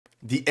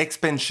The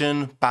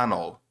expansion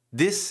panel.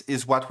 This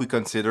is what we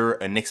consider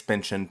an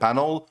expansion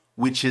panel,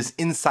 which is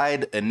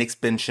inside an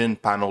expansion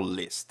panel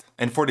list.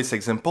 And for this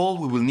example,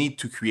 we will need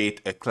to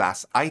create a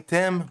class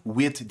item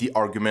with the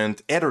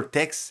argument header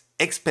text,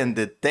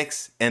 expanded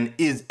text, and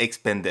is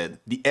expanded.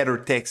 The header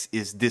text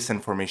is this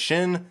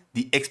information,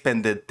 the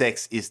expanded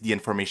text is the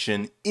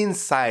information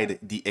inside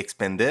the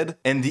expanded,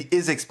 and the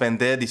is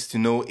expanded is to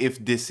know if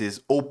this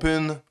is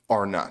open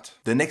or not.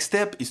 The next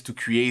step is to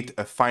create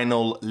a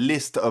final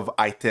list of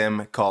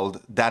item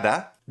called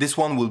data. This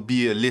one will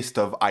be a list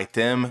of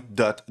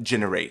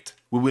item.generate.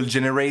 We will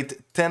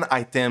generate 10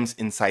 items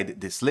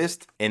inside this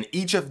list, and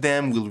each of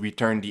them will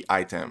return the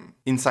item.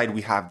 Inside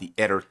we have the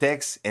header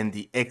text and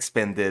the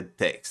expanded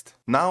text.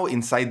 Now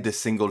inside the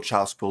single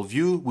child scroll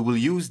view, we will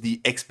use the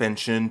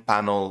expansion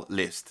panel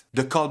list.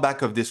 The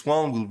callback of this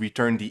one will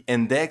return the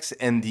index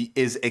and the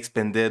is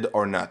expanded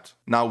or not.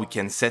 Now we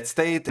can set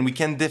state and we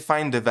can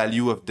define the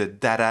value of the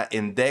data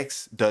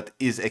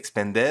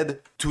index.isExpanded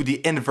to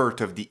the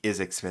invert of the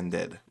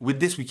isExpanded. With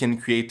this we can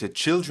create a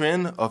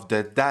children of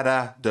the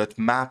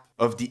data.map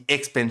of the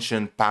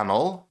expansion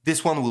panel.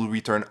 This one will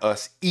return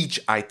us each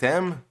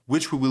item,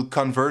 which we will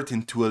convert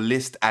into a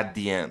list at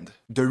the end.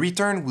 The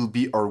return will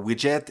be our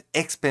widget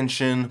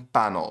expansion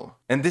panel.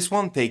 And this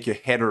one take a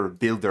header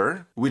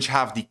builder, which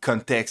have the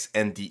context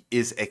and the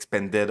is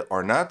expanded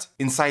or not.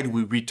 Inside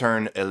we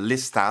return a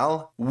list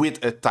style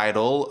with a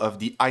title of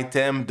the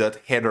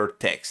item.header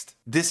text.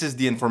 This is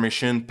the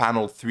information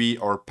panel 3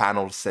 or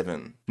panel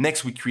 7.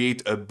 Next we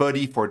create a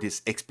body for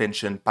this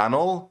expansion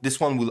panel. This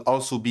one will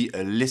also be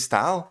a list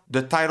style.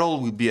 The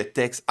title will be a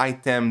text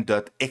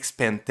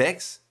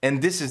item.expandText.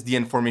 And this is the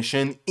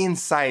information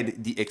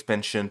inside the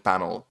expansion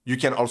panel. You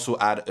can also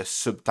add a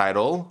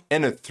subtitle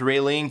and a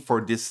trailing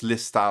for this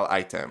list style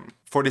item.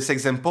 For this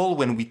example,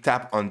 when we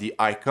tap on the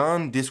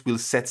icon, this will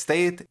set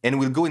state and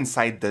will go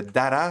inside the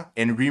data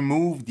and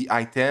remove the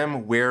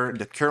item where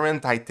the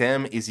current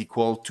item is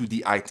equal to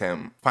the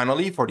item.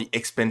 Finally, for the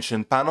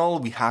expansion panel,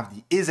 we have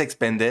the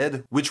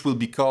isExpanded, which will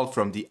be called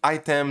from the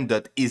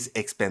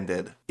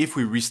item.isExpanded. If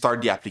we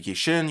restart the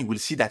application, you will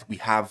see that we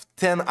have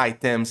 10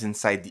 items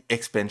inside the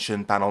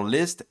expansion panel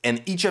list,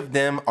 and each of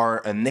them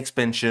are an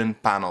expansion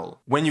panel.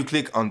 When you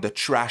click on the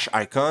trash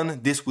icon,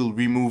 this will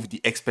remove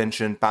the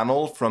expansion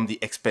panel from the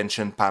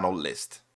expansion panel list.